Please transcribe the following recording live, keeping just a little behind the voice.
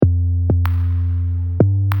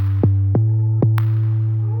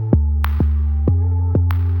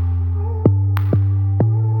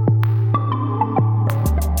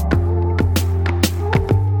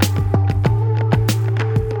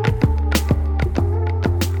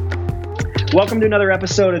Welcome to another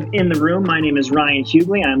episode of In the Room. My name is Ryan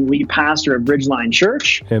Hughley. I'm lead pastor of Bridgeline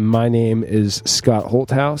Church. And my name is Scott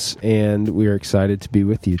Holthouse, and we are excited to be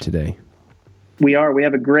with you today. We are. We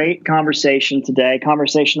have a great conversation today.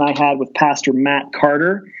 Conversation I had with Pastor Matt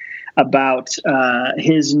Carter about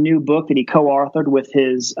his new book that he co-authored with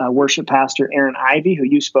his worship pastor, Aaron Ivey, who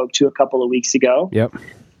you spoke to a couple of weeks ago. Yep.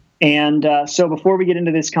 And so before we get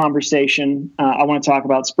into this conversation, I want to talk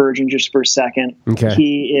about Spurgeon just for a second. Okay.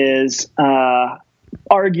 He is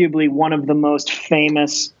arguably one of the most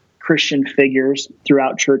famous Christian figures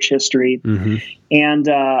throughout church history. Mm-hmm. And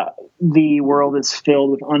the world is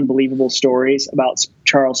filled with unbelievable stories about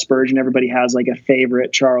Charles Spurgeon. Everybody has like a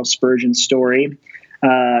favorite Charles Spurgeon story.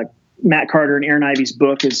 Matt Carter and Aaron Ivey's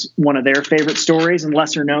book is one of their favorite stories and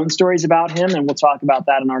lesser known stories about him. And we'll talk about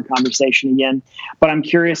that in our conversation again. But I'm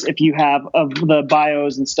curious if you have, of the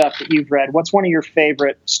bios and stuff that you've read, what's one of your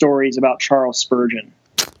favorite stories about Charles Spurgeon?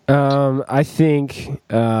 I think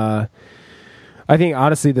honestly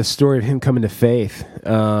the story of him coming to faith,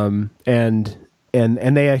 and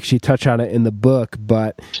they actually touch on it in the book,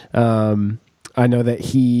 but I know that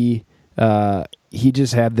he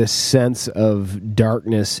just had this sense of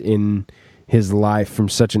darkness in his life from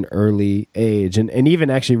such an early age. And even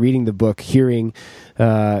actually reading the book, hearing,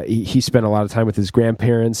 he spent a lot of time with his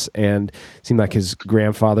grandparents, and it seemed like his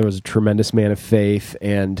grandfather was a tremendous man of faith.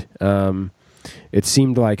 And it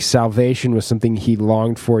seemed like salvation was something he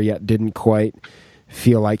longed for, yet didn't quite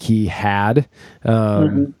feel like he had.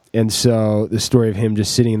 And so the story of him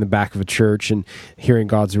just sitting in the back of a church and hearing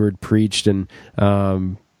God's word preached, and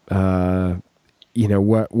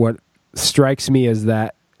what strikes me is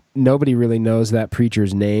that nobody really knows that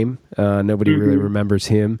preacher's name. Nobody really remembers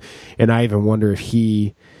him. And I even wonder if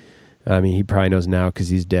he probably knows now because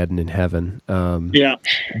he's dead and in heaven.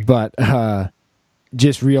 But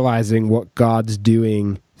just realizing what God's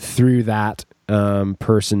doing through that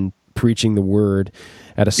person preaching the word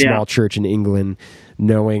at a small church in England,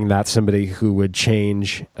 knowing that somebody who would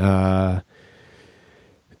change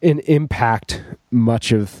and impact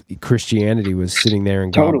much of Christianity was sitting there,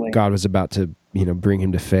 and God was about to, bring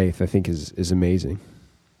him to faith, I think is amazing.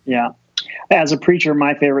 Yeah. As a preacher,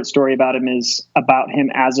 my favorite story about him is about him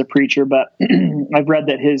as a preacher, but I've read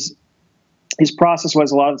that his process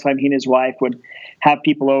was a lot of the time he and his wife would have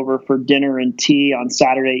people over for dinner and tea on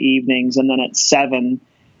Saturday evenings, and then at 7,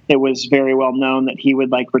 it was very well known that he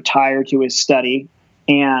would retire to his study,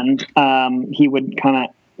 and he would kind of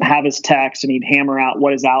have his text, and he'd hammer out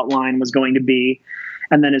what his outline was going to be.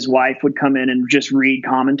 And then his wife would come in and just read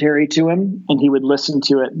commentary to him, and he would listen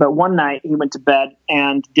to it. But one night he went to bed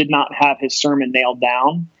and did not have his sermon nailed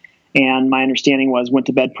down. And my understanding was went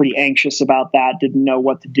to bed pretty anxious about that, didn't know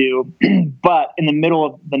what to do. But in the middle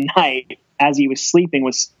of the night, as he was sleeping,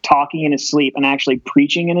 was talking in his sleep and actually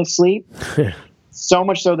preaching in his sleep. So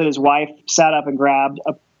much so that his wife sat up and grabbed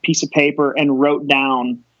a piece of paper and wrote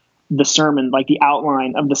down the sermon, like the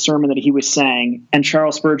outline of the sermon that he was saying. And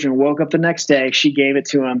Charles Spurgeon woke up the next day, she gave it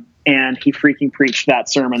to him, and he freaking preached that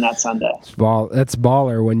sermon that Sunday. That's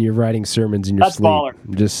baller when you're writing sermons in your sleep. Baller.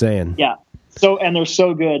 I'm just saying. Yeah. So, and they're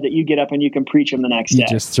so good that you get up and you can preach them the next day. You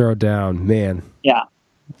just throw down, man. Yeah.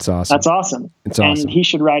 It's awesome. That's awesome. It's awesome. And he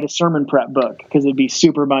should write a sermon prep book, because it'd be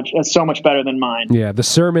so much better than mine. Yeah, the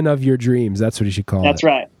sermon of your dreams. That's what he should call it. That's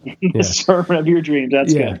right. The sermon of your dreams.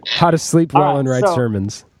 That's good. How to sleep well and write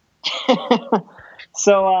sermons.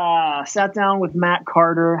 So sat down with Matt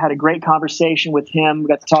Carter, had a great conversation with him. We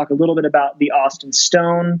got to talk a little bit about the Austin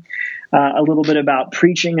Stone, a little bit about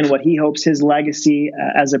preaching and what he hopes his legacy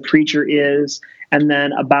as a preacher is, and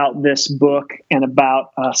then about this book and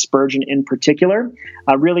about Spurgeon in particular.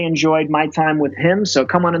 I really enjoyed my time with him, so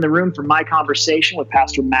come on in the room for my conversation with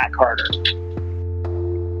Pastor Matt Carter.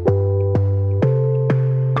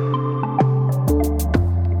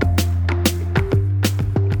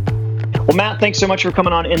 Well, Matt, thanks so much for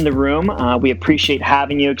coming on In the Room. We appreciate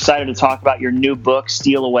having you. Excited to talk about your new book,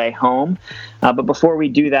 Steal Away Home. But before we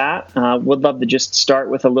do that, would love to just start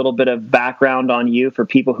with a little bit of background on you for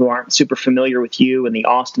people who aren't super familiar with you and the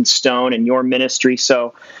Austin Stone and your ministry.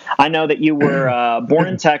 So I know that you were born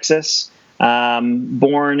in Texas,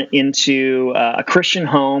 born into a Christian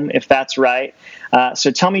home, if that's right.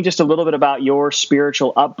 So tell me just a little bit about your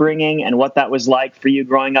spiritual upbringing and what that was like for you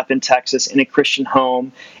growing up in Texas in a Christian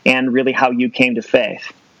home, and really how you came to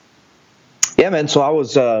faith. Yeah, man. So I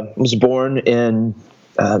was born in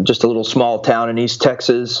just a little small town in East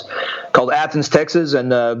Texas called Athens, Texas,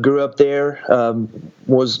 and grew up there.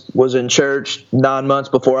 Was in church 9 months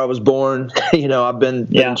before I was born. I've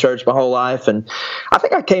been in church my whole life, and I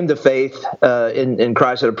think I came to faith in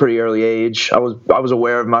Christ at a pretty early age. I was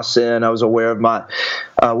aware of my sin. I was aware of my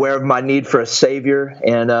aware of my need for a Savior,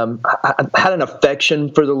 and I had an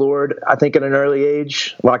affection for the Lord, I think, at an early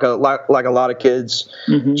age, like a lot of kids,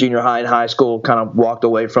 junior high and high school, kind of walked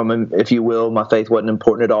away from Him, if you will. My faith wasn't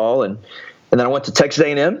important at all, and then I went to Texas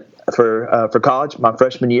A&M for college my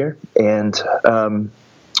freshman year, and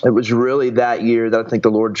it was really that year that I think the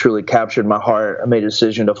Lord truly captured my heart. I made a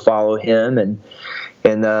decision to follow Him, and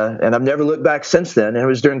I've never looked back since then. And it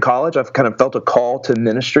was during college. I've kind of felt a call to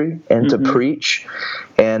ministry and to preach,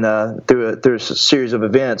 and through a series of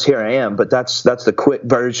events, here I am. But that's the quick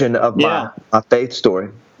version of my faith story.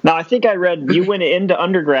 Now, I think I read you went into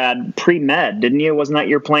undergrad pre-med, didn't you? Wasn't that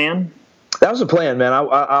your plan? That was the plan, man. I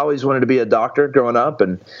always wanted to be a doctor growing up,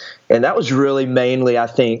 and that was really mainly, I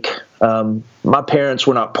think, my parents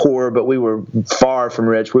were not poor, but we were far from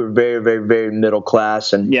rich. We were very, very, very middle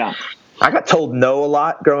class, and I got told no a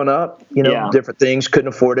lot growing up, different things, couldn't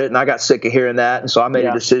afford it, and I got sick of hearing that, and so I made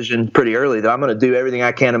a decision pretty early that I'm going to do everything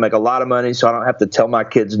I can to make a lot of money so I don't have to tell my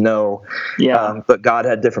kids no, but God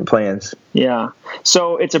had different plans. Yeah,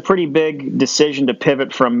 so it's a pretty big decision to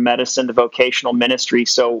pivot from medicine to vocational ministry.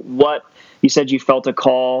 So you said you felt a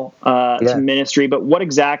call to ministry, but what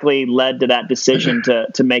exactly led to that decision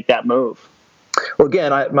to make that move? Well,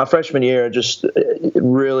 again, my freshman year, I just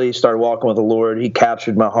really started walking with the Lord. He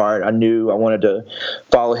captured my heart. I knew I wanted to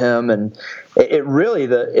follow Him, and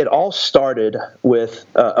it all started with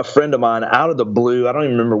a friend of mine out of the blue. I don't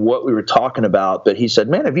even remember what we were talking about, but he said,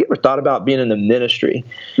 "Man, have you ever thought about being in the ministry?"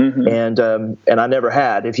 And I never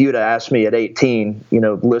had. If you had asked me at 18,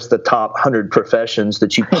 list the top 100 professions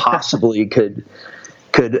that you possibly could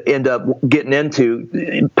end up getting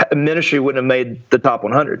into, ministry wouldn't have made the top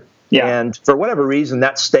 100. Yeah. And for whatever reason,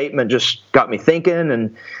 that statement just got me thinking,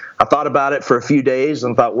 and I thought about it for a few days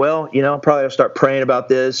and thought, well, probably I'll start praying about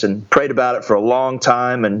this, and prayed about it for a long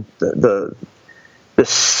time, and the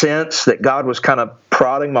sense that God was kind of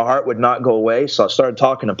prodding my heart would not go away. So I started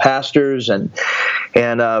talking to pastors, and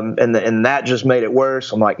that just made it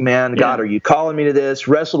worse. I'm like, man, God, are you calling me to this?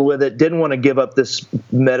 Wrestled with it. Didn't want to give up this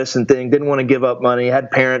medicine thing. Didn't want to give up money. Had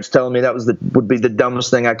parents telling me that would be the dumbest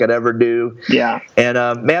thing I could ever do. Yeah. And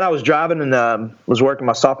man, I was driving and was working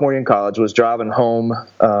my sophomore year in college. Was driving home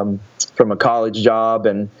from a college job,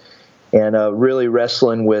 and really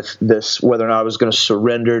wrestling with this, whether or not I was going to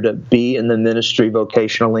surrender to be in the ministry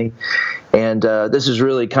vocationally. And this is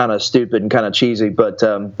really kind of stupid and kind of cheesy, but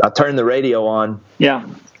I turned the radio on. Yeah.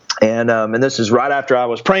 And this is right after I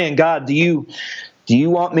was praying, God, do you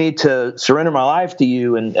want me to surrender my life to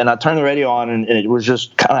you? And I turned the radio on, and it was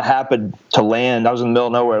just kind of happened to land. I was in the middle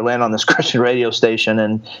of nowhere, land on this Christian radio station,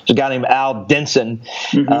 and a guy named Al Denson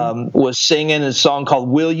was singing a song called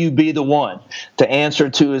 "Will You Be the One to Answer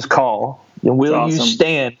to His Call? And will you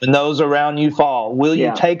stand when those around you fall? Will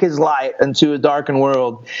you take His light into a darkened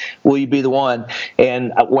world? Will you be the one?"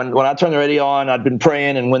 And when I turned the radio on, I'd been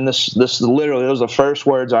praying, and when this literally, those were the first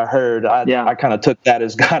words I heard. I kind of took that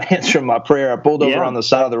as God answering my prayer. I pulled over on the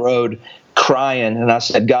side of the road crying, and I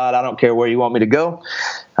said, "God, I don't care where you want me to go.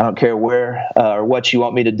 I don't care where or what you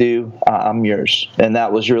want me to do. I'm yours." And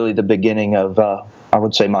that was really the beginning of I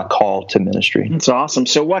would say my call to ministry. That's awesome.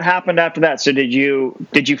 So what happened after that? So did you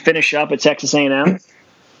finish up at Texas A&M?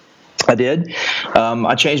 I did.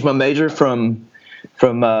 I changed my major from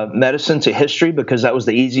medicine to history because that was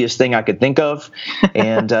the easiest thing I could think of,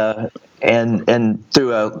 and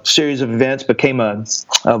through a series of events became a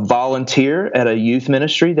volunteer at a youth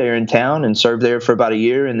ministry there in town and served there for about a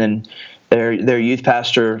year, and then their youth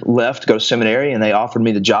pastor left to go to seminary, and they offered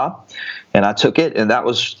me the job. And I took it, and that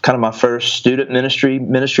was kind of my first student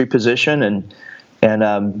ministry position, and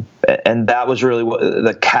that was really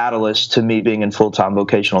the catalyst to me being in full-time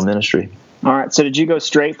vocational ministry. All right. So did you go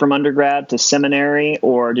straight from undergrad to seminary,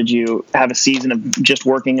 or did you have a season of just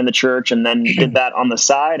working in the church and then did that on the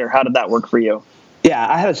side, or how did that work for you? Yeah,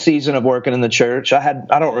 I had a season of working in the church. I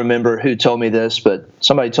don't remember who told me this, but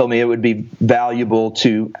somebody told me it would be valuable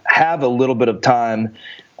to have a little bit of time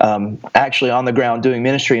actually on the ground doing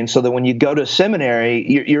ministry. And so that when you go to seminary,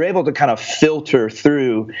 you're able to kind of filter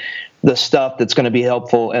through the stuff that's going to be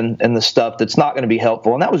helpful and the stuff that's not going to be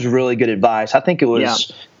helpful. And that was really good advice. I think it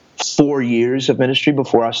was 4 years of ministry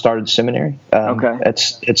before I started seminary.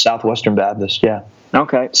 It's Southwestern Baptist. Yeah.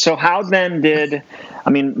 Okay. So how then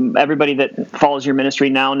everybody that follows your ministry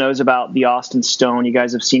now knows about the Austin Stone. You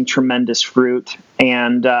guys have seen tremendous fruit.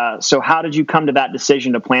 And so how did you come to that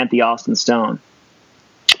decision to plant the Austin Stone?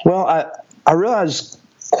 Well, I realized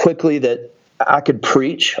quickly that I could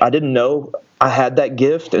preach. I didn't know I had that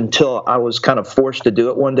gift until I was kind of forced to do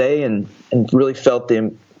it one day and really felt the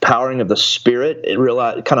empowering of the Spirit. It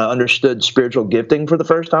kind of understood spiritual gifting for the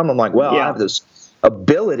first time. I'm like, well, I have this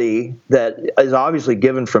ability that is obviously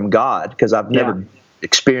given from God, because I've never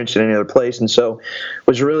experienced it in any other place. And so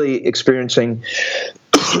was really experiencing,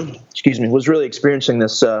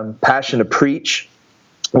 this passion to preach,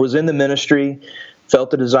 was in the ministry,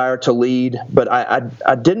 felt the desire to lead, but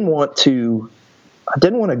I didn't want to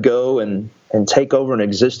go and take over an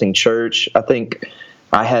existing church. I think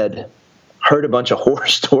I had heard a bunch of horror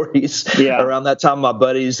stories around that time. My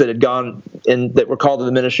buddies that had gone in, that were called to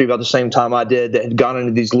the ministry about the same time I did, that had gone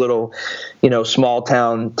into these little, small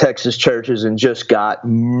town Texas churches and just got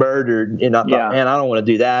murdered. And I thought, man, I don't want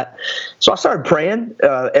to do that. So I started praying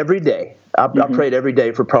every day. I prayed every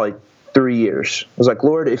day for probably 3 years. I was like,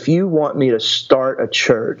 Lord, if you want me to start a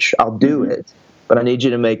church, I'll do it. But I need you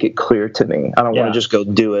to make it clear to me. I don't want to just go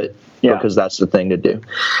do it because that's the thing to do.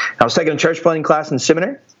 I was taking a church planting class in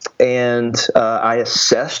seminary, and I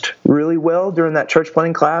assessed really well during that church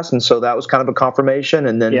planting class, and so that was kind of a confirmation.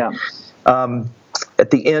 And then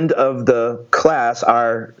at the end of the class,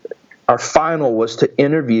 our final was to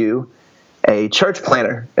interview a church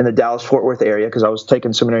planter in the Dallas-Fort Worth area, because I was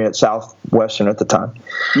taking seminary at Southwestern at the time.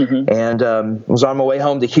 And was on my way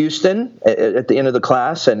home to Houston at the end of the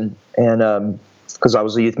class, and because I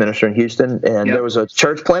was a youth minister in Houston, and there was a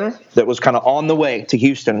church planter that was kind of on the way to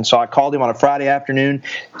Houston. And so I called him on a Friday afternoon,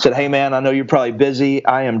 said, hey, man, I know you're probably busy.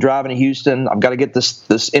 I am driving to Houston. I've got to get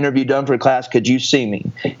this interview done for a class. Could you see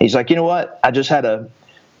me? He's like, you know what? I just had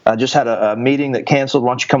a meeting that canceled.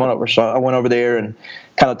 Why don't you come on over? So I went over there and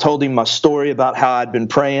kind of told him my story about how I'd been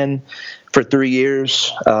praying for 3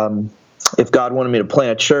 years, if God wanted me to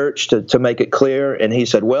plant a church, to make it clear. And he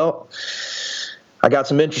said, well, I got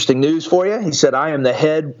some interesting news for you. He said, I am the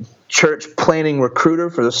head church planting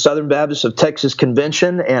recruiter for the Southern Baptist of Texas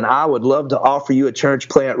Convention, and I would love to offer you a church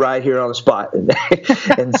plant right here on the spot.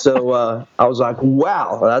 And so I was like,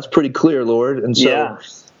 wow, that's pretty clear, Lord. And so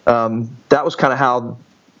that was kind of how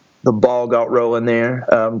the ball got rolling there.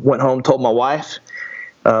 Went home, told my wife.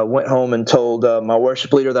 Went home and told my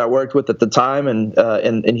worship leader that I worked with at the time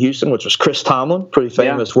in Houston, which was Chris Tomlin, pretty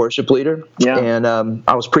famous worship leader. And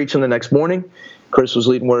I was preaching the next morning. Chris was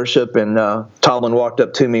leading worship, and Tomlin walked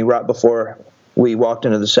up to me right before we walked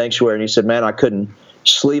into the sanctuary, and he said, man, I couldn't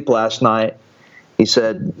sleep last night. He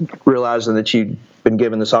said, realizing that you'd been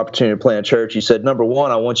given this opportunity to plant a church, he said, number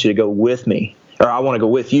one, I want you to go with me, or I want to go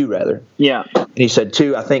with you, rather. And he said,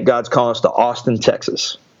 two, I think God's calling us to Austin,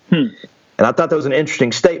 Texas. And I thought that was an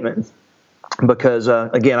interesting statement, because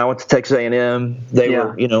again, I went to Texas A&M. They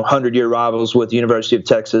were 100-year rivals with the University of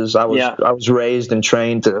Texas. I was raised and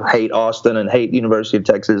trained to hate Austin and hate University of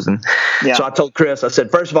Texas. And so I told Chris, I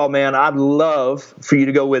said, first of all, man, I'd love for you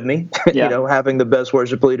to go with me. Having the best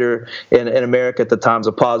worship leader in America at the time is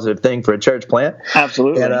a positive thing for a church plant.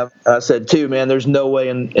 Absolutely. And I said, too, man, there's no way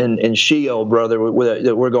in Sheol, brother,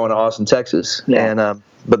 that we're going to Austin, Texas.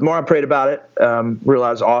 But the more I prayed about it,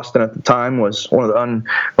 realized Austin at the time was one of the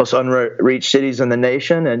most unreached cities in the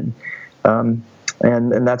nation,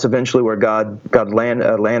 and that's eventually where God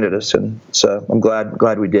landed us, and so I'm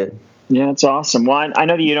glad we did. Yeah, it's awesome. Well, I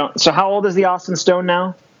know that you don't. So how old is the Austin Stone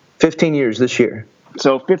now? 15 years this year.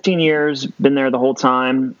 So 15 years, been there the whole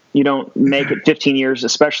time. You don't make it 15 years,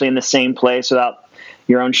 especially in the same place, without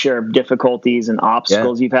your own share of difficulties and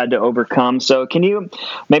obstacles you've had to overcome. So can you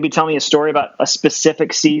maybe tell me a story about a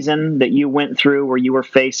specific season that you went through where you were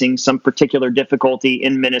facing some particular difficulty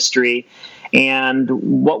in ministry, and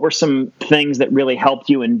what were some things that really helped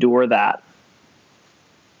you endure that?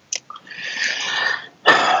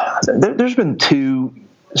 There's been two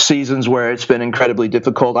seasons where it's been incredibly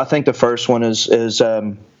difficult. I think the first one is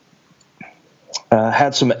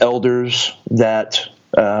had some elders that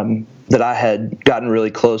I had gotten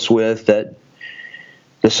really close with that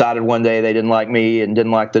decided one day they didn't like me and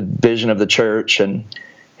didn't like the vision of the church, and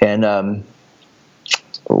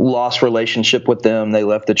lost relationship with them. They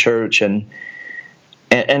left the church, and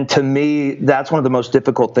to me, that's one of the most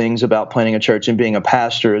difficult things about planting a church and being a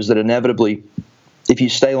pastor, is that inevitably, if you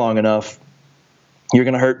stay long enough, you're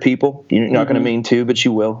going to hurt people. You're not going to mean to, but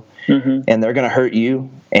you will, and they're going to hurt you.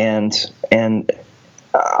 And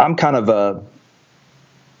I'm kind of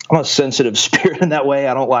I'm a sensitive spirit in that way.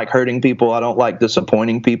 I don't like hurting people. I don't like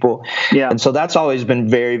disappointing people. And so that's always been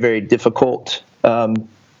very, very difficult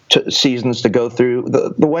seasons to go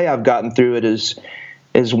through. The way I've gotten through it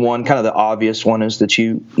is one, kind of the obvious one, is that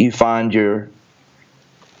you find your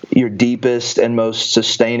deepest and most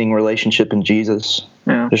sustaining relationship in Jesus.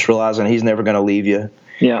 Just realizing He's never going to leave you.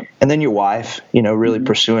 And then your wife, really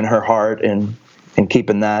pursuing her heart and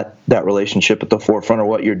keeping that relationship at the forefront of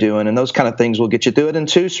what you're doing, and those kind of things will get you through it. And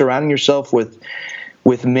two, surrounding yourself with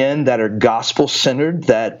with men that are gospel-centered,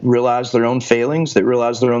 that realize their own failings, that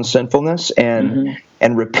realize their own sinfulness, and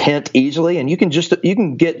repent easily. And you can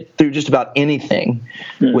get through just about anything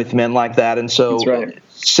with men like that. And so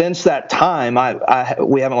since that time,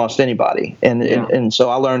 we haven't lost anybody. And so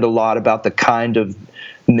I learned a lot about the kind of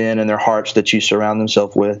men and their hearts that you surround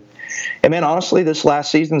themselves with. And man, honestly, this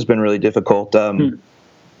last season's been really difficult.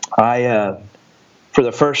 For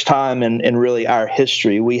the first time in really our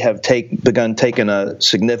history, we have begun taking a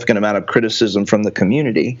significant amount of criticism from the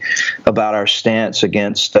community about our stance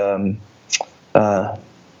against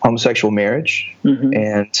homosexual marriage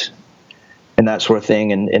and that sort of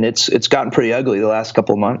thing. And it's gotten pretty ugly the last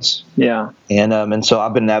couple of months. Yeah. And so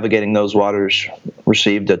I've been navigating those waters,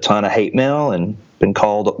 received a ton of hate mail and been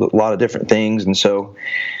called a lot of different things. And so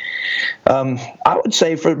I would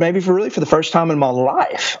say for the first time in my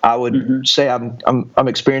life, I would say I'm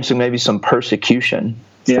experiencing maybe some persecution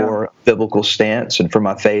for biblical stance and for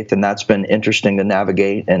my faith, and that's been interesting to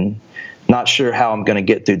navigate. And not sure how I'm going to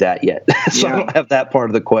get through that yet. So I don't have that part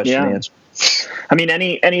of the question answered. I mean,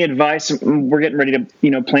 any advice? We're getting ready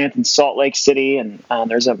to plant in Salt Lake City, and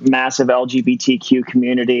there's a massive LGBTQ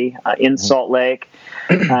community in Salt Lake.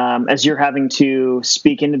 As you're having to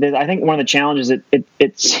speak into this, I think one of the challenges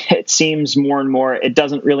it seems more and more it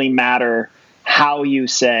doesn't really matter how you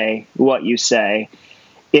say what you say.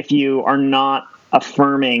 If you are not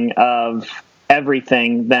affirming of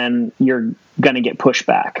everything, then you're going to get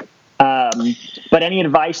pushback. But any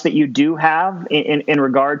advice that you do have in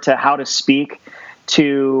regard to how to speak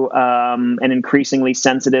to an increasingly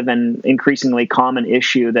sensitive and increasingly common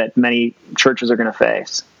issue that many churches are going to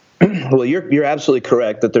face? Well, you're absolutely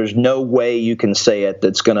correct that there's no way you can say it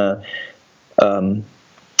that's going to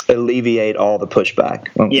alleviate all the pushback.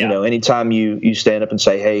 Anytime you stand up and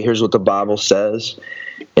say, hey, here's what the Bible says,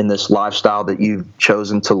 in this lifestyle that you've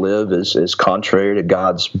chosen to live is contrary to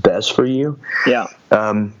God's best for you. Yeah.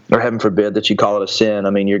 Or heaven forbid that you call it a sin.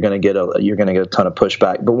 I mean, you're going to get a ton of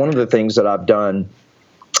pushback. But one of the things that I've done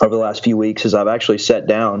over the last few weeks is I've actually sat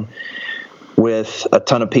down with a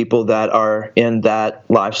ton of people that are in that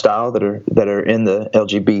lifestyle, that are in the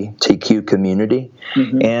LGBTQ community,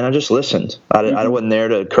 and I just listened. I wasn't there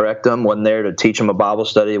to correct them, wasn't there to teach them a Bible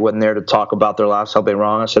study, wasn't there to talk about their lifestyle being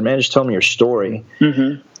wrong. I said, man, just tell me your story.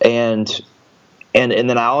 And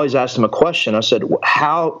then I always asked them a question. I said,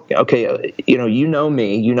 how? Okay, you know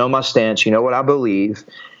me, you know my stance, you know what I believe.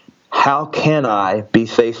 How can I be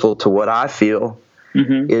faithful to what I feel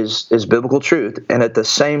is biblical truth, and at the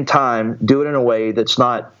same time do it in a way that's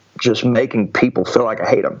not just making people feel like I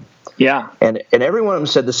hate them? Yeah. And every one of them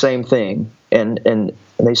said the same thing, and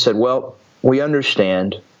they said, well, we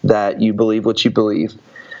understand that you believe what you believe.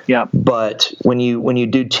 Yeah. But when you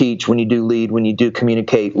do teach, when you do lead, when you do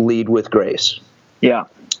communicate, lead with grace. Yeah.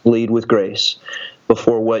 Lead with grace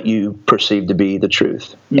before what you perceive to be the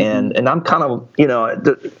truth. And I'm kind of,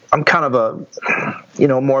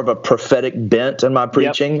 more of a prophetic bent in my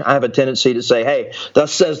preaching. Yep. I have a tendency to say, hey,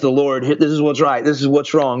 thus says the Lord, this is what's right, this is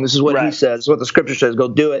what's wrong, this is what he says, this is what the scripture says, go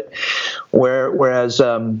do it. Whereas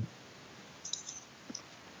kind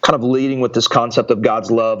of leading with this concept of God's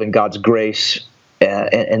love and God's grace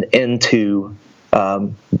and into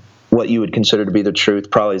what you would consider to be the truth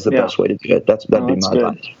probably is the best way to do it. That'd be my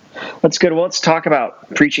advice. That's good. Well, let's talk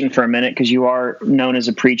about preaching for a minute, because you are known as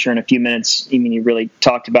a preacher. In a few minutes, you really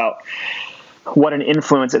talked about what an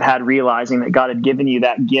influence it had, realizing that God had given you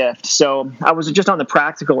that gift. So I was just on the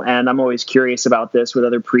practical end. I'm always curious about this with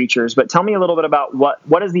other preachers, but tell me a little bit about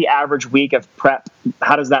what is the average week of prep?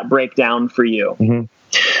 How does that break down for you?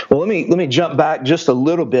 Well, let me jump back just a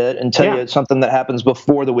little bit and tell you something that happens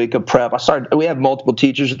before the week of prep. We have multiple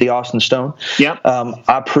teachers at the Austin Stone. Yep.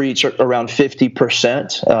 I preach around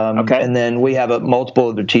 50%. And then we have multiple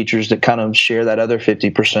other teachers that kind of share that other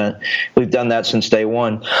 50%. We've done that since day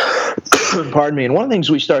one. Pardon me. And one of the things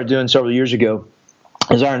we started doing several years ago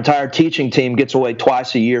is our entire teaching team gets away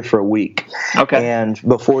twice a year for a week. Okay. And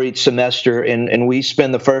before each semester, and we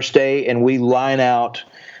spend the first day and we line out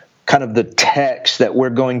kind of the text that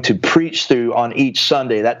we're going to preach through on each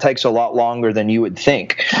Sunday. That takes a lot longer than you would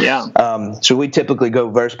think. Yeah. So we typically go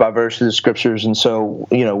verse by verse through the scriptures, and so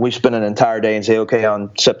we spend an entire day and say, okay,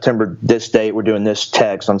 on September this date we're doing this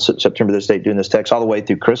text, on September this date doing this text, all the way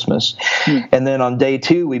through Christmas. And then on day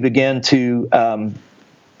 2 we begin to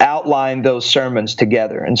outline those sermons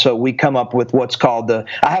together. And so we come up with what's called I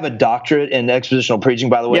have a doctorate in expositional preaching,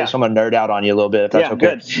 by the way, so I'm going to nerd out on you a little bit, if that's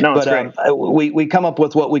okay. Good. No, it's great. We come up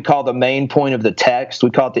with what we call the main point of the text. We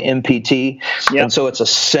call it the MPT. Yep. And so it's a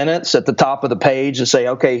sentence at the top of the page to say,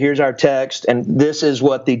 okay, here's our text, and this is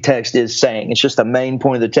what the text is saying. It's just the main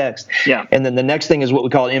point of the text. Yeah. And then the next thing is what we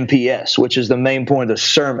call MPS, which is the main point of the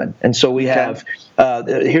sermon. And so we have,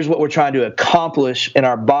 here's what we're trying to accomplish in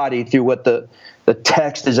our body through what the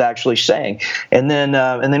text is actually saying, and then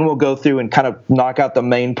we'll go through and kind of knock out the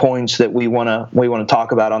main points that we want to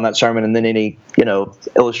talk about on that sermon, and then any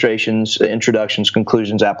illustrations, introductions,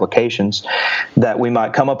 conclusions, applications that we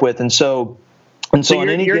might come up with, and so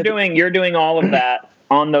you're doing all of that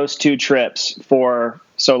on those 2 trips you're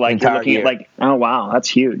looking at oh wow, that's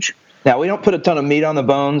huge. Now, we don't put a ton of meat on the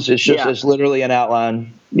bones. It's just it's literally an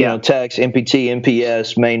outline. Text, MPT,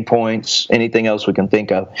 MPS, main points, anything else we can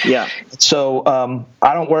think of. Yeah. So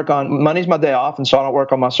I don't work on Monday's my day off, and so I don't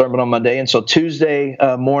work on my sermon on Monday. And so Tuesday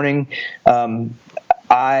morning,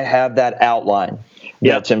 I have that outline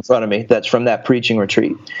that's in front of me. That's from that preaching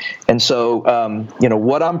retreat. And so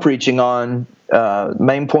what I'm preaching on,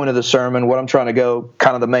 main point of the sermon, what I'm trying to go,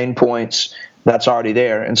 kind of the main points, that's already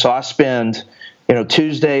there. And so I spend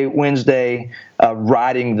Tuesday, Wednesday,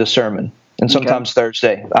 writing the sermon, and sometimes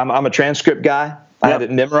Thursday. I'm a transcript guy. I have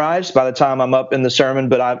it memorized by the time I'm up in the sermon,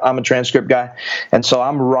 but I'm a transcript guy, and so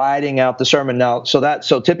I'm writing out the sermon now.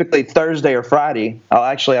 So typically Thursday or Friday,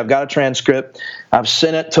 I've got a transcript. I've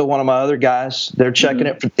sent it to one of my other guys. They're checking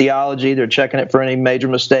it for theology. They're checking it for any major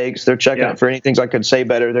mistakes. They're checking it for any things I could say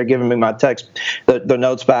better. They're giving me my text, the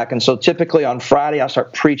notes back. And so typically on Friday, I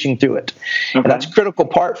start preaching through it. Okay. And that's a critical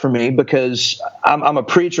part for me because I'm a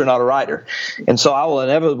preacher, not a writer. And so I will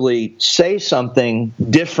inevitably say something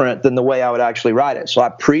different than the way I would actually write it. So I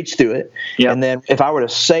preach through it. Yep. And then if I were to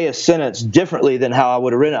say a sentence differently than how I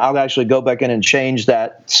would have written it, I would actually go back in and change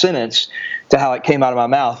that sentence to how it came out of my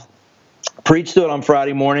mouth. Preach through it on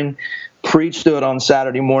Friday morning, preach through it on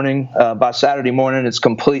Saturday morning. By Saturday morning, it's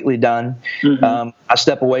completely done. Mm-hmm. I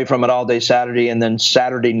step away from it all day Saturday, and then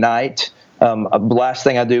Saturday night, the last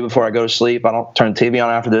thing I do before I go to sleep, I don't turn the TV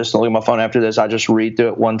on after this, don't look at my phone after this. I just read through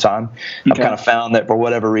it one time. Okay. I've kind of found that for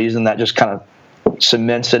whatever reason, that just kind of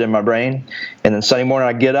cements it in my brain. And then Sunday morning,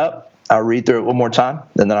 I get up, I read through it one more time,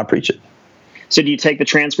 and then I preach it. So do you take the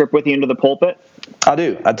transcript with you into the pulpit? I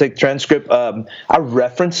do. I take the transcript. I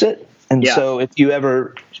reference it. And so if you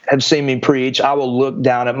ever have seen me preach, I will look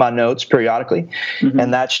down at my notes periodically. Mm-hmm.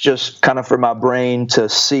 And that's just kind of for my brain to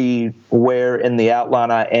see where in the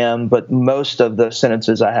outline I am. But most of the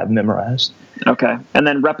sentences I have memorized. Okay. And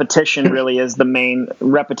then repetition really is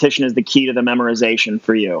repetition is the key to the memorization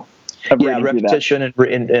for you. Repetition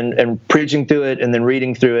and preaching through it and then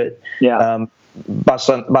reading through it. Yeah. By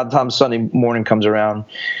the time Sunday morning comes around,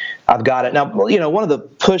 I've got it. Now, one of the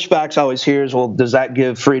pushbacks I always hear is, well, does that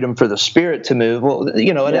give freedom for the Spirit to move? Well,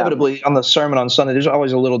 inevitably on the sermon on Sunday, there's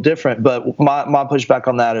always a little different. But my pushback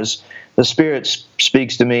on that is the Spirit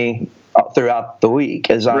speaks to me throughout the week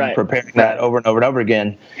as I'm preparing that over and over and over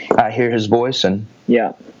again. I hear His voice and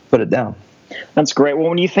put it down. That's great. Well,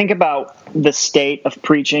 when you think about the state of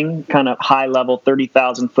preaching, kind of high level,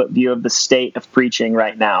 30,000-foot view of the state of preaching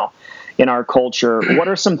right now in our culture, what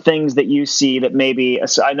are some things that you see that maybe,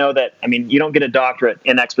 I know that, you don't get a doctorate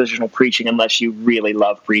in expositional preaching unless you really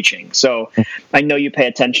love preaching. So I know you pay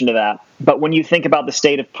attention to that. But when you think about the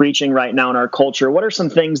state of preaching right now in our culture, what are some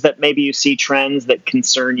things that maybe you see trends that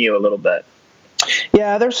concern you a little bit?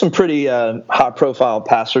 Yeah, there's some pretty high-profile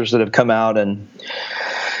pastors that have come out and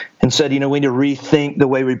said, we need to rethink the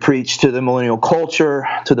way we preach to the millennial culture,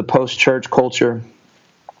 to the post-church culture.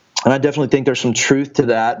 And I definitely think there's some truth to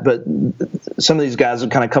that, but some of these guys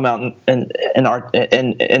have kind of come out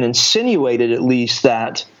and insinuated at least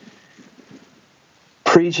that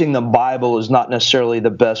preaching the Bible is not necessarily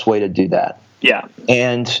the best way to do that. Yeah.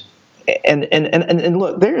 And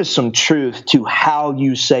look, there is some truth to how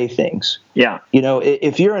you say things. Yeah.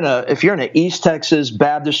 If you're in an East Texas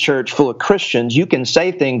Baptist church full of Christians, you can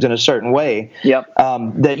say things in a certain way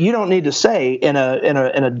that you don't need to say in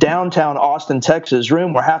a downtown Austin, Texas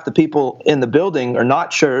room where half the people in the building are not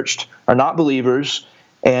churched, are not believers,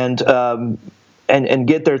 and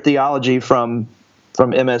get their theology from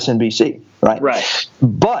MSNBC, right? Right.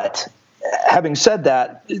 But having said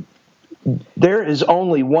that, there is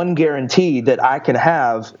only one guarantee that I can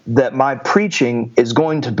have that my preaching is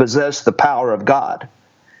going to possess the power of God.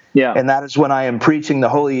 Yeah. And that is when I am preaching the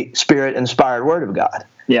Holy Spirit inspired word of God.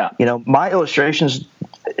 Yeah. My illustrations,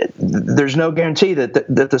 there's no guarantee that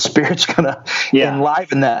the Spirit's going to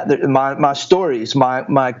enliven that. My stories,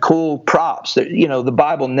 my cool props. The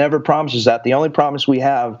Bible never promises that. The only promise we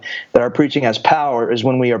have that our preaching has power is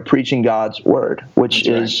when we are preaching God's word, which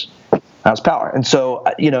has power. And so,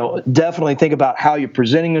 definitely think about how you're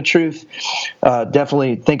presenting the truth.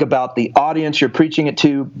 Definitely think about the audience you're preaching it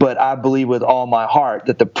to. But I believe with all my heart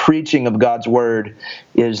that the preaching of God's word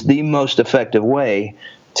is the most effective way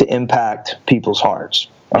to impact people's hearts.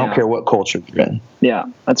 I don't care what culture you're in. Yeah,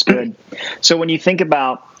 that's good. So when you think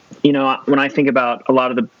about, when I think about a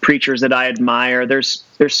lot of the preachers that I admire, there's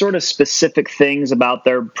sort of specific things about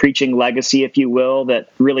their preaching legacy, if you will, that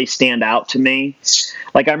really stand out to me.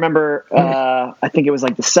 Like I remember, I think it was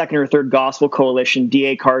like the second or third Gospel Coalition,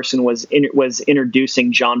 D.A. Carson was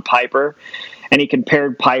introducing John Piper. And he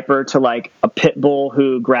compared Piper to like a pit bull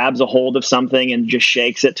who grabs a hold of something and just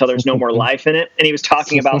shakes it till there's no more life in it. And he was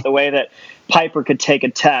talking about the way that Piper could take a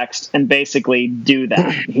text and basically do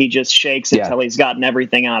that. He just shakes it till he's gotten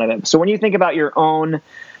everything out of it. So when you think about your own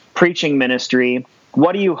preaching ministry,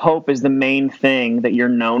 what do you hope is the main thing that you're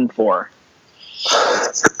known for?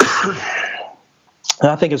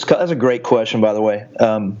 I think that's a great question, by the way.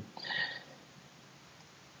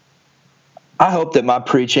 I hope that my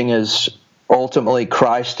preaching is ultimately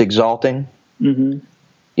Christ exalting. Mm-hmm.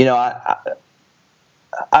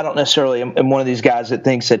 I don't necessarily am one of these guys that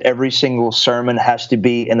thinks that every single sermon has to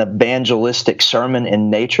be an evangelistic sermon in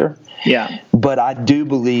nature. Yeah. But I do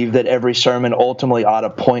believe that every sermon ultimately ought to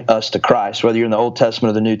point us to Christ, whether you're in the Old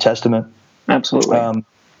Testament or the New Testament. Absolutely.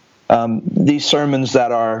 These sermons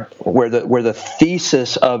that are where the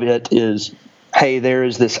thesis of it is, hey, there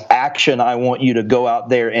is this action I want you to go out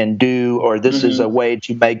there and do, or this is a way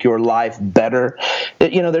to make your life better.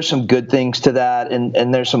 There's some good things to that,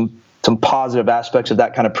 and there's some positive aspects of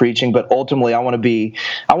that kind of preaching. But ultimately, I want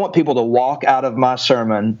people to walk out of my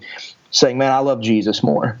sermon saying, man, I love Jesus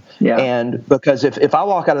more. Yeah. And because if I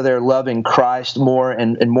walk out of there loving Christ more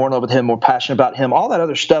and more in love with him, more passionate about him, all that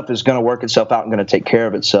other stuff is going to work itself out and going to take care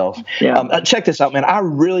of itself. Yeah. Check this out, man. I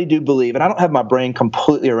really do believe, and I don't have my brain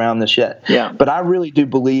completely around this yet, but I really do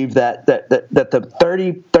believe that the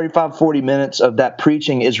 30, 35, 40 minutes of that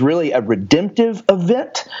preaching is really a redemptive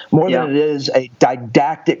event more than it is a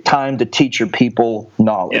didactic time to teach your people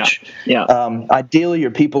knowledge. Ideally,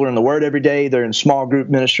 your people are in the Word every day. They're in small group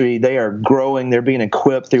ministry. They are growing. They're being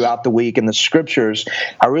equipped throughout the week in the Scriptures.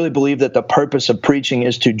 I really believe that the purpose of preaching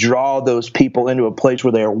is to draw those people into a place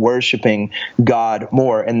where they are worshiping God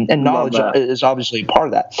more, and knowledge is obviously part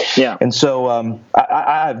of that. Yeah. And so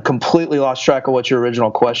I have completely lost track of what your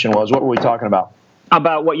original question was. What were we talking about?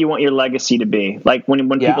 About what you want your legacy to be, like when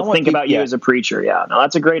people think about you as a preacher. Yeah, no,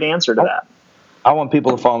 that's a great answer to that. I want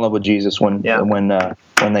people to fall in love with Jesus when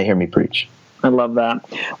they hear me preach. I love that.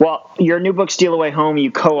 Well, your new book, Steal Away Home,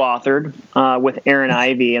 you co-authored with Aaron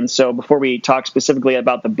Ivey. And so before we talk specifically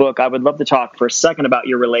about the book, I would love to talk for a second about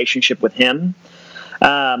your relationship with him.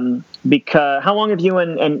 Because how long have you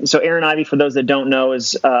and so Aaron Ivey, for those that don't know,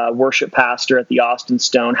 is worship pastor at the Austin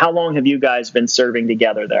Stone. How long have you guys been serving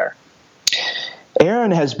together there?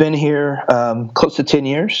 Aaron has been here close to 10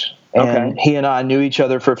 years. And he and I knew each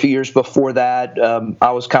other for a few years before that.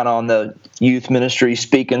 I was kind of on the youth ministry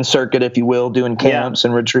speaking circuit, if you will, doing camps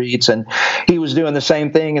and retreats, and he was doing the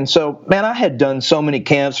same thing. And so, man, I had done so many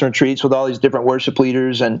camps and retreats with all these different worship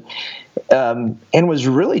leaders, and was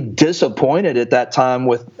really disappointed at that time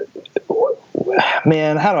with,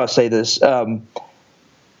 man, how do I say this?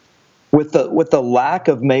 With the lack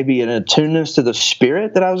of maybe an attuneness to the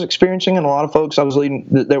Spirit that I was experiencing, and a lot of folks I was leading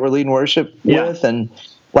that were leading worship with, and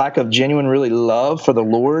lack of genuine really love for the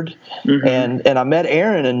Lord. And I met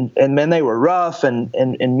Aaron, and man, they were rough and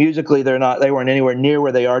musically they weren't anywhere near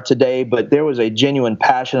where they are today, but there was a genuine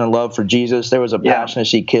passion and love for Jesus. There was a passion to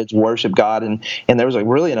see kids worship God, and there was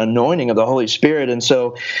really an anointing of the Holy Spirit. And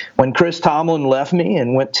so when Chris Tomlin left me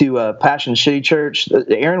and went to Passion City Church,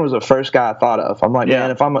 Aaron was the first guy I thought of. I'm like,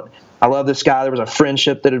 man, I love this guy. There was a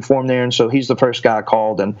friendship that had formed there, and so he's the first guy I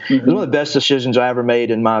called. And it was one of the best decisions I ever made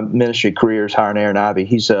in my ministry career is hiring Aaron Ivey.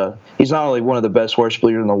 He's not only one of the best worship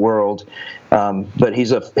leaders in the world, but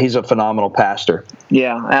he's a phenomenal pastor.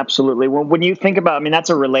 Yeah, absolutely. Well, when you think about, that's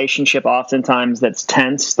a relationship oftentimes that's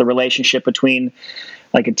tense, the relationship between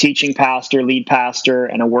like a teaching pastor, lead pastor,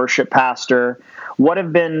 and a worship pastor. What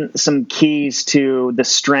have been some keys to the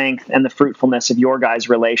strength and the fruitfulness of your guys'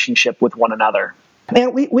 relationship with one another?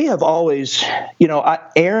 Man, we have always,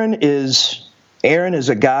 Aaron is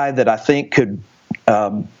a guy that I think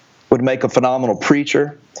would make a phenomenal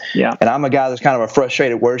preacher. Yeah. And I'm a guy that's kind of a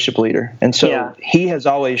frustrated worship leader. And so he has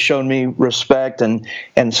always shown me respect and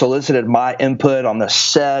solicited my input on the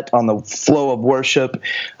set, on the flow of worship,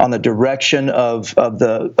 on the direction of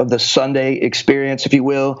the Sunday experience, if you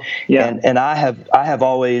will. Yeah. And I have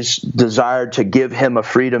always desired to give him a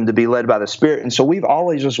freedom to be led by the Spirit. And so we've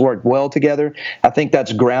always just worked well together. I think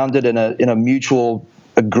that's grounded in a mutual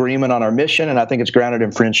agreement on our mission, and I think it's grounded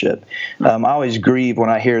in friendship. I always grieve when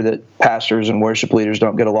I hear that pastors and worship leaders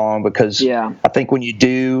don't get along, because I think when you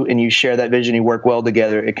do and you share that vision, you work well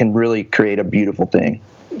together, it can really create a beautiful thing.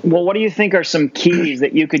 Well, what do you think are some keys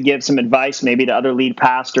that you could give some advice maybe to other lead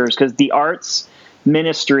pastors? Because the arts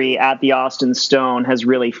ministry at the Austin Stone has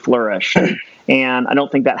really flourished, and I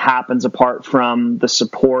don't think that happens apart from the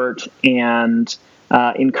support and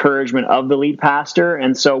encouragement of the lead pastor.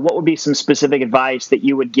 And so what would be some specific advice that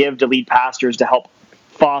you would give to lead pastors to help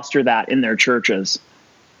foster that in their churches?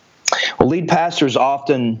 Well, lead pastors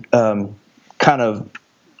often kind of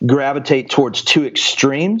gravitate towards two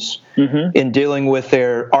extremes in dealing with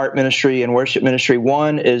their art ministry and worship ministry.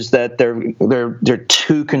 One is that they're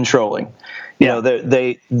too controlling. You know,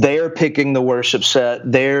 they're picking the worship set.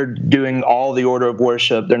 They're doing all the order of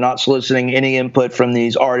worship. They're not soliciting any input from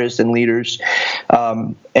these artists and leaders.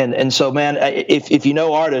 And so, man, if you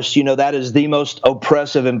know artists, you know that is the most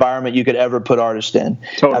oppressive environment you could ever put artists in.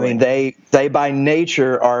 Totally. I mean, they by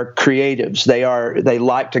nature are creatives. They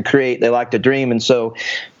like to create. They like to dream. And so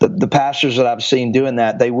the pastors that I've seen doing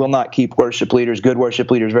that, they will not keep good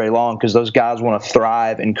worship leaders very long, because those guys want to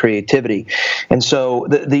thrive in creativity. And so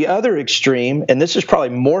the other extreme, and this is probably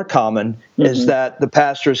more common, is that the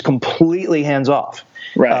pastor is completely hands off.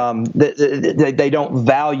 Right. They don't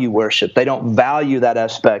value worship. They don't value that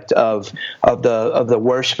aspect of the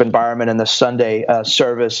worship environment and the Sunday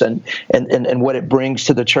service and what it brings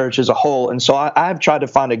to the church as a whole. And so I've tried to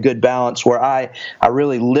find a good balance where I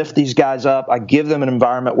really lift these guys up. I give them an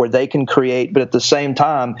environment where they can create, but at the same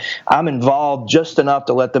time, I'm involved just enough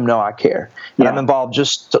to let them know I care. And I'm involved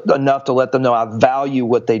just enough to let them know I value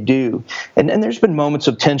what they do. And there's been moments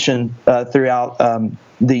of tension throughout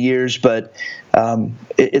the years, but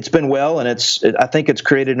it's been well, and I think it's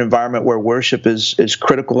created an environment where worship is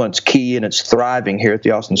critical, and it's key, and it's thriving here at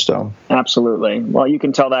the Austin Stone. Absolutely. Well, you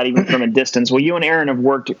can tell that even from a distance. Well, you and Aaron have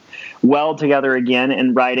worked well together again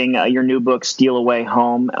in writing your new book, Steal Away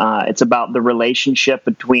Home. It's about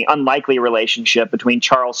the unlikely relationship between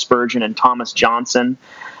Charles Spurgeon and Thomas Johnson,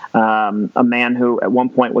 a man who at one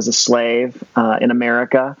point was a slave in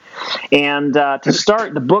America. And to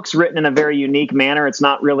start, the book's written in a very unique manner. It's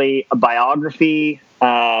not really a biography.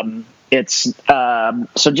 So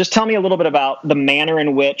just tell me a little bit about the manner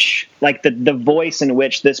in which, like the voice in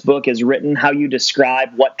which this book is written, how you describe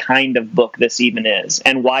what kind of book this even is,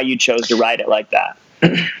 and why you chose to write it like that.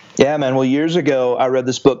 Yeah, man. Well, years ago, I read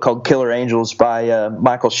this book called Killer Angels by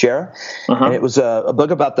Michael Scherer, and it was a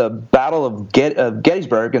book about the Battle of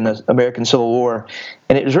Gettysburg in the American Civil War,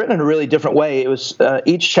 and it was written in a really different way. It was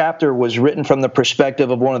each chapter was written from the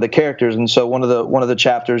perspective of one of the characters, and so one of the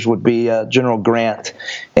chapters would be General Grant,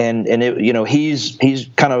 and he's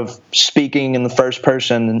kind of speaking in the first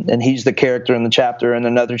person, and he's the character in the chapter, and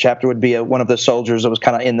another chapter would be one of the soldiers that was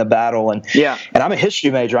kind of in the battle, and I'm a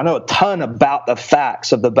history major. I know a ton about the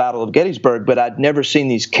facts of the Battle of Gettysburg, but I'd never seen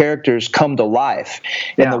these characters come to life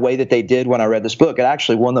in the way that they did when I read this book. It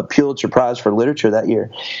actually won the Pulitzer Prize for Literature that year.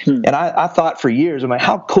 And I thought for years,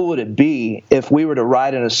 how cool would it be if we were to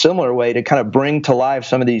write in a similar way to kind of bring to life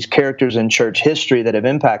some of these characters in church history that have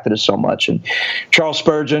impacted us so much. And Charles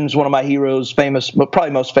Spurgeon is one of my heroes, probably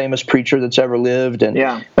most famous preacher that's ever lived,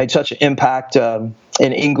 and made such an impact in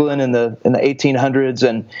England in the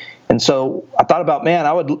 1800s. And so I thought about,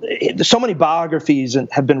 so many biographies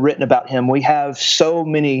have been written about him. We have so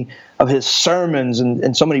many of his sermons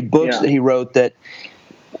and so many books that he wrote that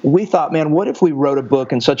we thought, what if we wrote a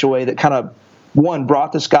book in such a way that kind of, one,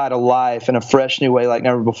 brought this guy to life in a fresh new way like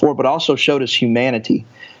never before, but also showed us humanity.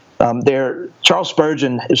 Charles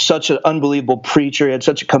Spurgeon is such an unbelievable preacher. He had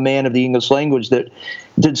such a command of the English language that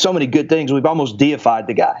did so many good things. We've almost deified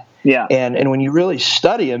the guy. Yeah. And when you really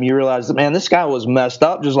study him, you realize that, this guy was messed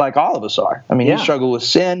up just like all of us are. He struggled with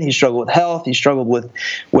sin. He struggled with health. He struggled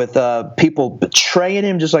with people betraying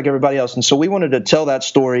him just like everybody else. And so we wanted to tell that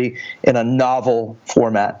story in a novel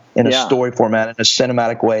format, in a story format, in a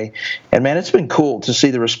cinematic way. And, it's been cool to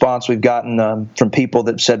see the response we've gotten from people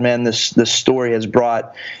that said, this story has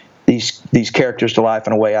brought these characters to life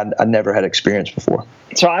in a way I never had experienced before.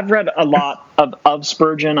 So I've read a lot of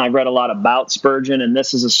Spurgeon. I've read a lot about Spurgeon, and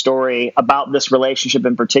this is a story about this relationship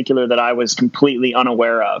in particular that I was completely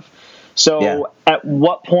unaware of. So at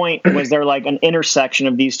what point was there like an intersection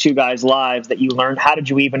of these two guys' lives that you learned? How did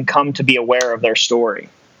you even come to be aware of their story?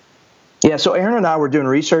 Yeah, so Aaron and I were doing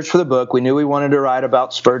research for the book. We knew we wanted to write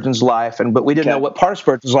about Spurgeon's life, but we didn't know what part of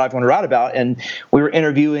Spurgeon's life we wanted to write about. And we were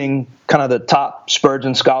interviewing kind of the top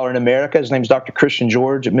Spurgeon scholar in America. His name's Dr. Christian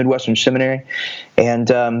George at Midwestern Seminary.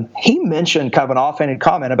 And he mentioned kind of an offhanded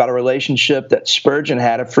comment about a relationship that Spurgeon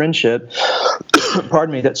had, a friendship,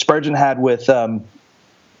 that Spurgeon had with a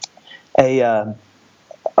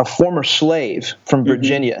former slave from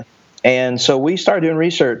Virginia. And so we started doing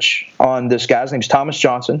research on this guy. His name's Thomas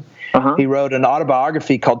Johnson. He wrote an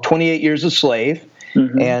autobiography called 28 Years a Slave.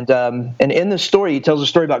 And in this story, he tells a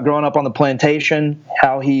story about growing up on the plantation,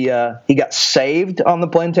 how he got saved on the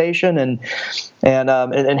plantation,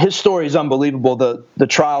 and his story is unbelievable. The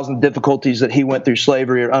trials and difficulties that he went through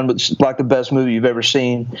slavery are like the best movie you've ever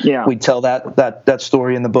seen. Yeah. We tell that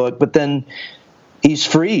story in the book, but then he's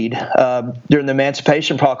freed during the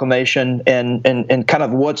Emancipation Proclamation, and kind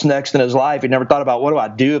of what's next in his life. He never thought about, what do I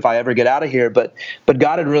do if I ever get out of here? But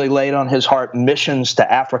God had really laid on his heart missions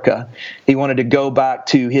to Africa. He wanted to go back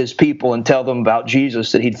to his people and tell them about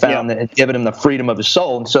Jesus that he'd found that had given him the freedom of his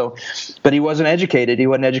soul. And so, but he wasn't educated. He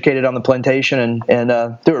wasn't educated on the plantation.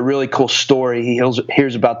 And through a really cool story, he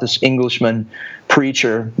hears about this Englishman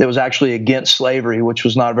preacher that was actually against slavery, which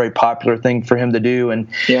was not a very popular thing for him to do. And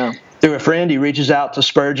through a friend, he reaches out to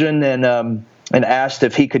Spurgeon and asked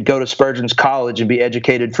if he could go to Spurgeon's college and be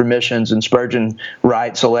educated for missions. And Spurgeon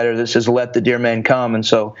writes a letter that says, "Let the dear man come." And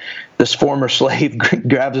so this former slave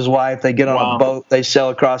grabs his wife. They get on a boat. They sail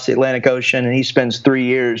across the Atlantic Ocean, and he spends 3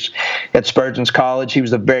 years at Spurgeon's college. He was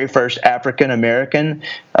the very first African-American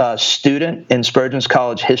student in Spurgeon's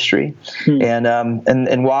college history.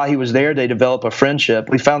 And while he was there, they developed a friendship.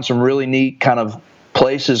 We found some really neat kind of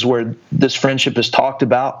places where this friendship is talked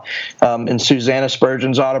about. In Susanna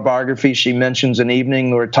Spurgeon's autobiography, she mentions an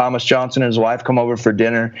evening where Thomas Johnson and his wife come over for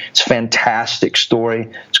dinner. It's a fantastic story.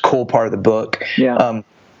 It's a cool part of the book.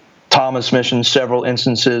 Thomas mentions several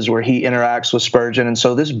instances where he interacts with Spurgeon. And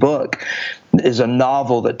so this book is a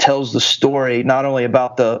novel that tells the story not only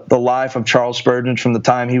about the life of Charles Spurgeon from the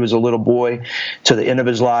time he was a little boy to the end of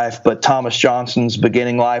his life, but Thomas Johnson's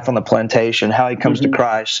beginning life on the plantation, how he comes to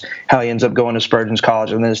Christ, how he ends up going to Spurgeon's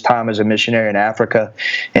college, and then his time as a missionary in Africa.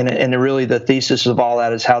 And really the thesis of all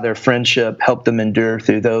that is how their friendship helped them endure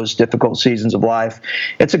through those difficult seasons of life.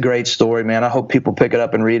 It's a great story, man. I hope people pick it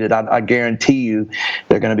up and read it. I guarantee you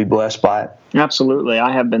they're going to be blessed by it. Absolutely.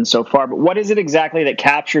 I have been so far. But what is it exactly that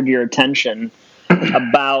captured your attention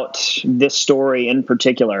about this story in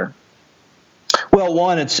particular? Well,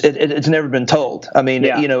 one, it's never been told. I mean,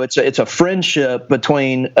 it's a friendship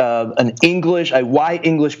between a white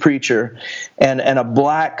English preacher and a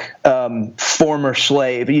black former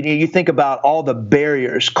slave. You think about all the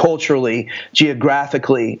barriers culturally,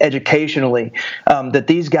 geographically, educationally that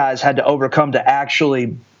these guys had to overcome to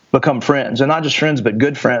actually become friends, and not just friends, but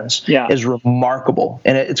good friends, is remarkable.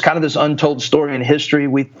 And it's kind of this untold story in history.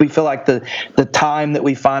 We feel like the time that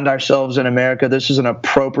we find ourselves in America, this is an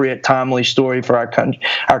appropriate, timely story for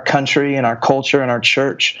our country and our culture and our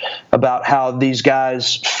church about how these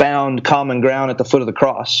guys found common ground at the foot of the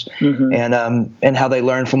cross, and how they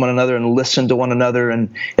learned from one another and listened to one another.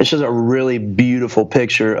 And it's just a really beautiful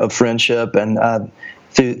picture of friendship and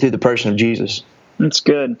through the person of Jesus. That's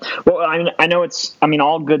good. Well, I know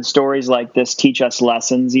all good stories like this teach us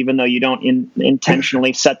lessons, even though you don't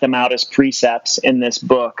intentionally set them out as precepts in this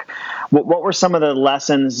book. What were some of the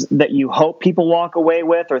lessons that you hope people walk away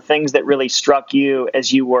with, or things that really struck you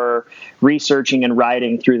as you were researching and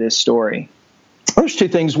writing through this story? There's two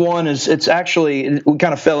things. One is it's actually, we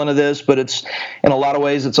kind of fell into this, but it's in a lot of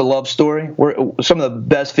ways it's a love story. Some of the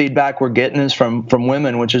best feedback we're getting is from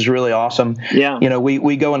women, which is really awesome. Yeah.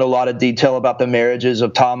 We go into a lot of detail about the marriages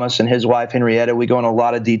of Thomas and his wife Henrietta. We go into a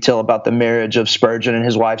lot of detail about the marriage of Spurgeon and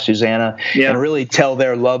his wife Susanna, and really tell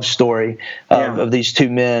their love story of these two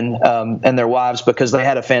men and their wives, because they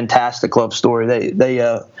had a fantastic love story. They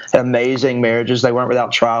had amazing marriages. They weren't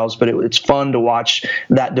without trials, but it's fun to watch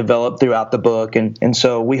that develop throughout the book. And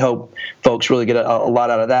so we hope folks really get a lot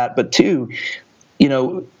out of that. But two,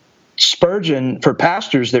 Spurgeon, for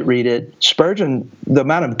pastors that read it, Spurgeon, the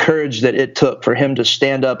amount of courage that it took for him to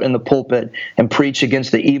stand up in the pulpit and preach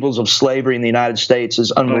against the evils of slavery in the United States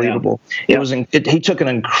is unbelievable. He took an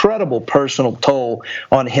incredible personal toll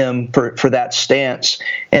on him for that stance.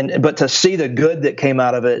 But to see the good that came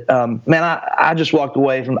out of it, I just walked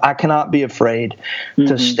away from, I cannot be afraid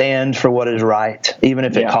to stand for what is right, even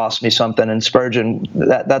if it costs me something. And Spurgeon,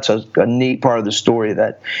 that's a neat part of the story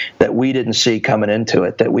that we didn't see coming into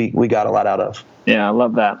it, that we got a lot out of. Yeah, I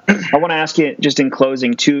love that. I want to ask you, just in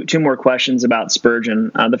closing, two more questions about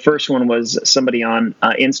Spurgeon. The first one was somebody on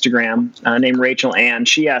Instagram named Rachel Ann.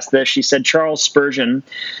 She asked this. She said, Charles Spurgeon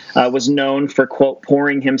was known for, quote,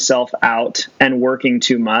 pouring himself out and working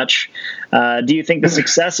too much. Do you think the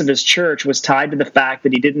success of his church was tied to the fact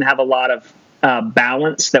that he didn't have a lot of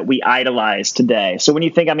balance that we idolize today? So when you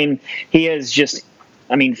think, he is just,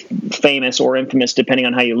 famous or infamous, depending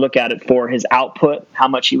on how you look at it, for his output, how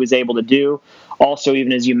much he was able to do. Also,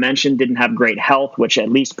 even as you mentioned, didn't have great health, which at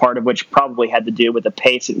least part of which probably had to do with the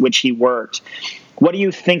pace at which he worked. What do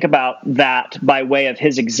you think about that by way of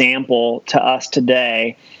his example to us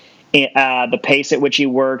today? The pace at which he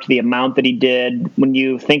worked, the amount that he did, when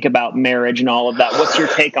you think about marriage and all of that, what's your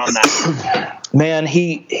take on that? Man,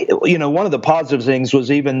 one of the positive things was,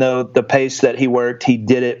 even though the pace that he worked, he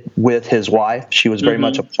did it with his wife. She was very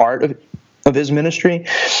much a part of his ministry.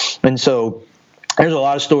 And so there's a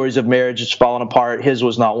lot of stories of marriages falling apart. His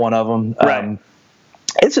was not one of them. Right.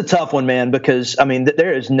 It's a tough one, man, because,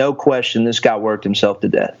 there is no question this guy worked himself to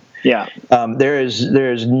death. Yeah. There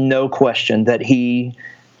is no question that he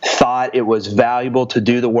thought it was valuable to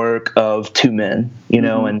do the work of two men,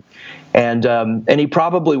 and he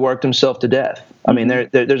probably worked himself to death.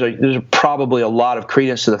 There's probably a lot of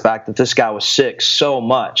credence to the fact that this guy was sick so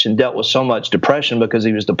much and dealt with so much depression because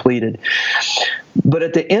he was depleted. But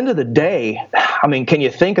at the end of the day, can you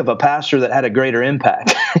think of a pastor that had a greater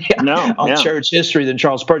impact on church history than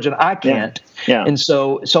Charles Spurgeon? I can't. Yeah. And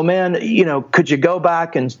so, man, could you go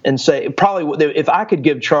back and say, probably, if I could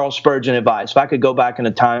give Charles Spurgeon advice, if I could go back in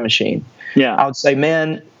a time machine, I would say,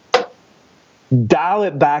 man, dial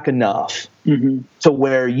it back enough to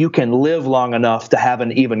where you can live long enough to have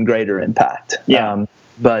an even greater impact. Yeah.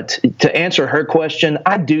 But to answer her question,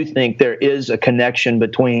 I do think there is a connection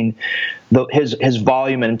between his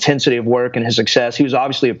volume and intensity of work and his success. He was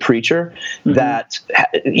obviously a preacher that,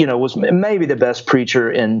 was maybe the best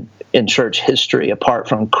preacher in church history apart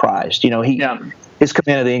from Christ. His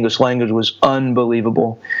command of the English language was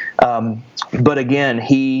unbelievable. But again,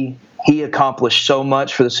 he accomplished so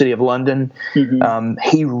much for the city of London.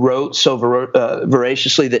 He wrote so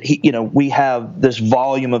voraciously that we have this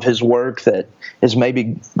volume of his work that is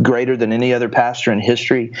maybe greater than any other pastor in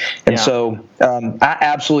history. And so I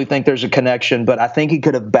absolutely think there's a connection, but I think he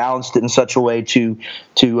could have balanced it in such a way to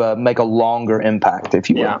make a longer impact, if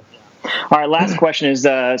you will. Yeah. All right, last question is,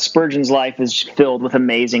 Spurgeon's life is filled with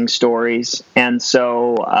amazing stories, and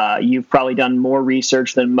so you've probably done more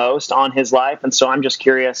research than most on his life, and so I'm just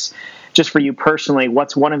curious, just for you personally,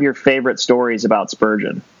 what's one of your favorite stories about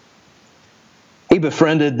Spurgeon? He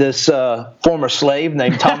befriended this former slave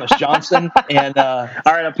named Thomas Johnson, and all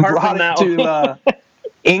right, apart brought from that him to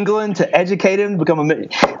England to educate him, become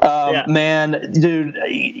a man, dude.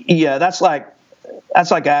 Yeah, that's like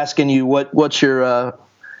asking you what's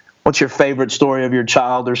your favorite story of your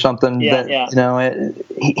child or something. He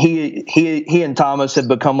and Thomas have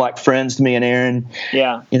become like friends to me and Aaron.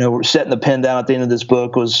 We're setting the pen down at the end of this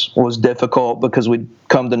book was difficult because we'd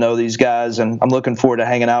come to know these guys, and I'm looking forward to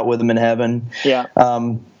hanging out with them in heaven.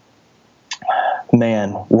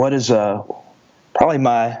 Man, what is probably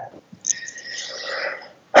my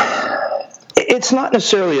it's not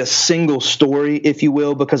necessarily a single story, if you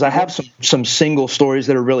will, because I have some single stories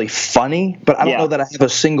that are really funny, but I don't know that I have a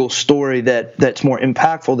single story that's more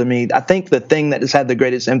impactful to me. I think the thing that has had the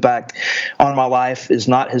greatest impact on my life is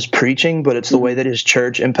not his preaching, but it's the way that his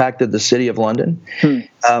church impacted the city of London.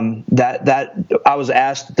 That I was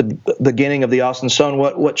asked at the beginning of the Austin Stone,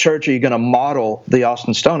 what church are you going to model the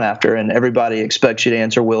Austin Stone after? And everybody expects you to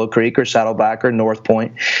answer Willow Creek or Saddleback or North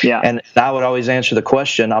Point. And I would always answer the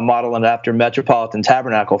question, I'm modeling it after Metropolitan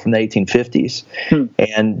Tabernacle from the 1850s.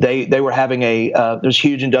 And they were having there's a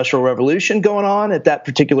huge industrial revolution going on at that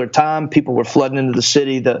particular time. People were flooding into the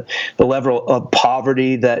city. The level of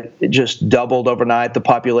poverty that just doubled overnight. The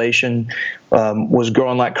population was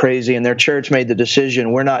growing like crazy, and their church made the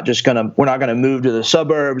decision: we're not going to move to the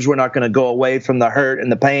suburbs. We're not going to go away from the hurt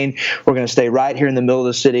and the pain. We're going to stay right here in the middle of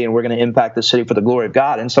the city, and we're going to impact the city for the glory of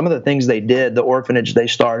God. And some of the things they did, the orphanage they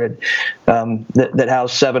started that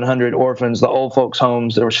housed 700 orphans, the old folks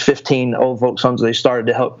homes. There was 15 old folks homes they started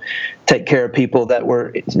to help take care of people that were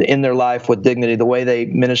in their life with dignity. The way they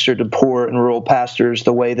ministered to poor and rural pastors,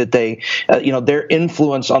 the way that they, their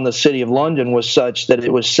influence on the city of London was such that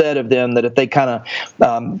it was said of them that if they kind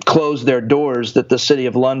of closed their doors, that the city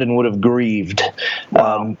of London would have grieved.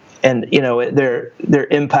 Wow. And their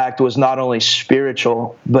impact was not only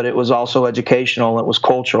spiritual, but it was also educational. It was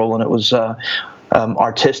cultural, and it was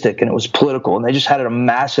artistic and it was political, and they just had a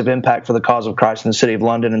massive impact for the cause of Christ in the city of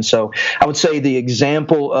London. And so I would say the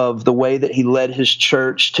example of the way that he led his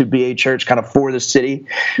church to be a church kind of for the city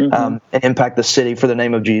and impact the city for the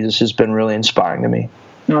name of Jesus has been really inspiring to me.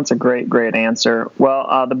 That's a great answer.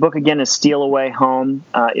 Well, the book again is Steal Away Home.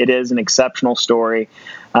 It is an exceptional story.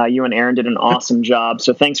 You and Aaron did an awesome job.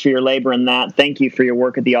 So thanks for your labor in that. Thank you for your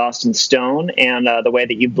work at the Austin Stone and the way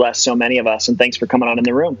that you've blessed so many of us. And thanks for coming on In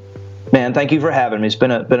the Room. Man, thank you for having me. It's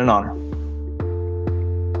been an honor.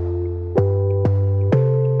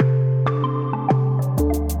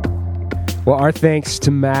 Well, our thanks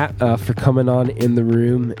to Matt for coming on In the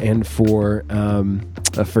Room and for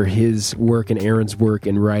his work and Aaron's work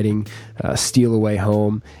in writing Steal Away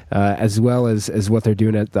Home, as well as what they're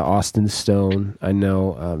doing at the Austin Stone. I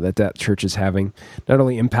know that church is having not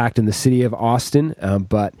only impact in the city of Austin,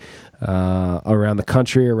 but around the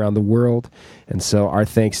country, around the world. And so our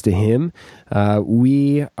thanks to him.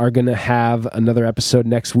 We are going to have another episode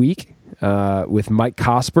next week with Mike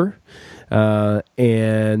Cosper.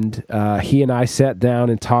 And he and I sat down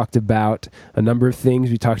and talked about a number of things.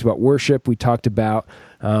 We talked about worship. We talked about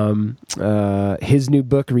his new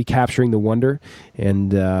book, Recapturing the Wonder,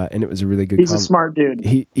 and it was a really good. He's a smart dude.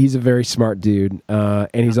 He's a very smart dude, and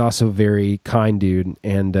he's also a very kind dude.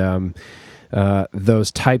 And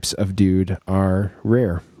those types of dude are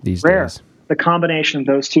rare these days. The combination of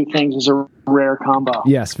those two things is a rare combo.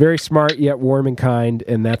 Yes, very smart yet warm and kind,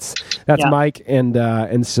 and that's Mike.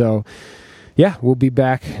 And so. Yeah, we'll be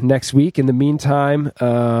back next week. In the meantime,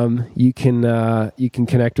 you can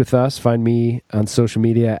connect with us. Find me on social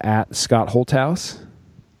media at Scott Holthouse.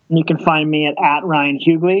 And you can find me at Ryan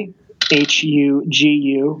Hughley,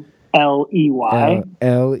 HUGULEY. LEY.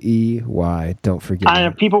 Don't forget.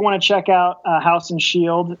 And if people want to check out House and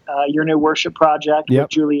Shield, your new worship project with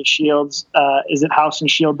Julia Shields, is it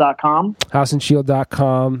houseandshield.com?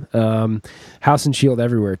 Houseandshield.com. House and Shield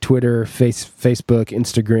everywhere. Twitter, Facebook,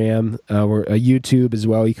 Instagram, or YouTube as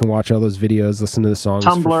well. You can watch all those videos, listen to the songs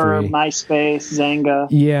Tumblr, for free. MySpace, Zanga.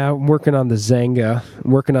 Yeah, I'm working on the Zanga.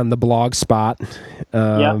 I'm working on the blog spot.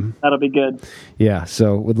 That'll be good. Yeah,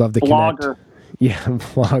 so would love to connect. Yeah,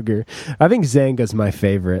 Vlogger. I think Zanga's my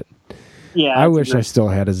favorite. Yeah, I wish I still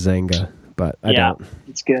had a Zanga, but I don't.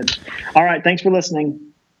 It's good. All right, thanks for listening.